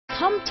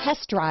Come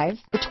test drive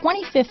the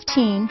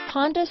 2015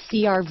 Honda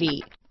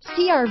CR-V.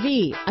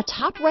 CR-V, a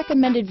top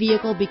recommended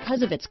vehicle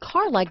because of its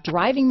car-like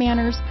driving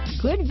manners,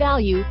 good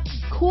value,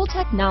 cool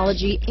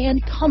technology,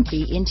 and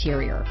comfy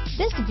interior.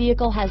 This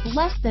vehicle has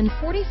less than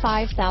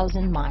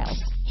 45,000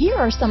 miles. Here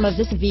are some of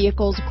this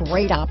vehicle's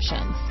great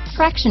options: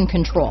 traction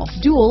control,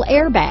 dual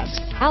airbags,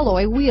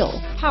 alloy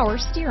wheels, power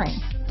steering,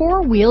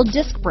 four-wheel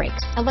disc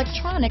brakes,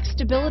 electronic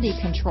stability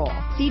control,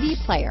 CD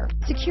player,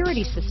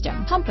 security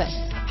system, compass,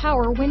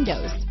 power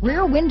windows,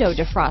 rear window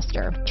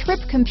defroster, trip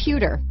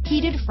computer,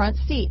 heated front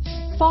seats,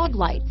 fog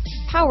lights,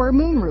 power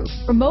moonroof,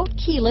 remote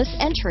keyless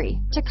entry,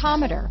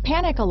 tachometer,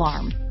 panic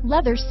alarm,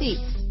 leather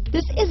seats.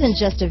 This isn't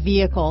just a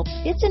vehicle,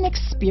 it's an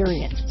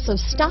experience. So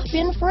stop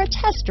in for a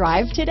test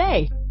drive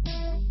today.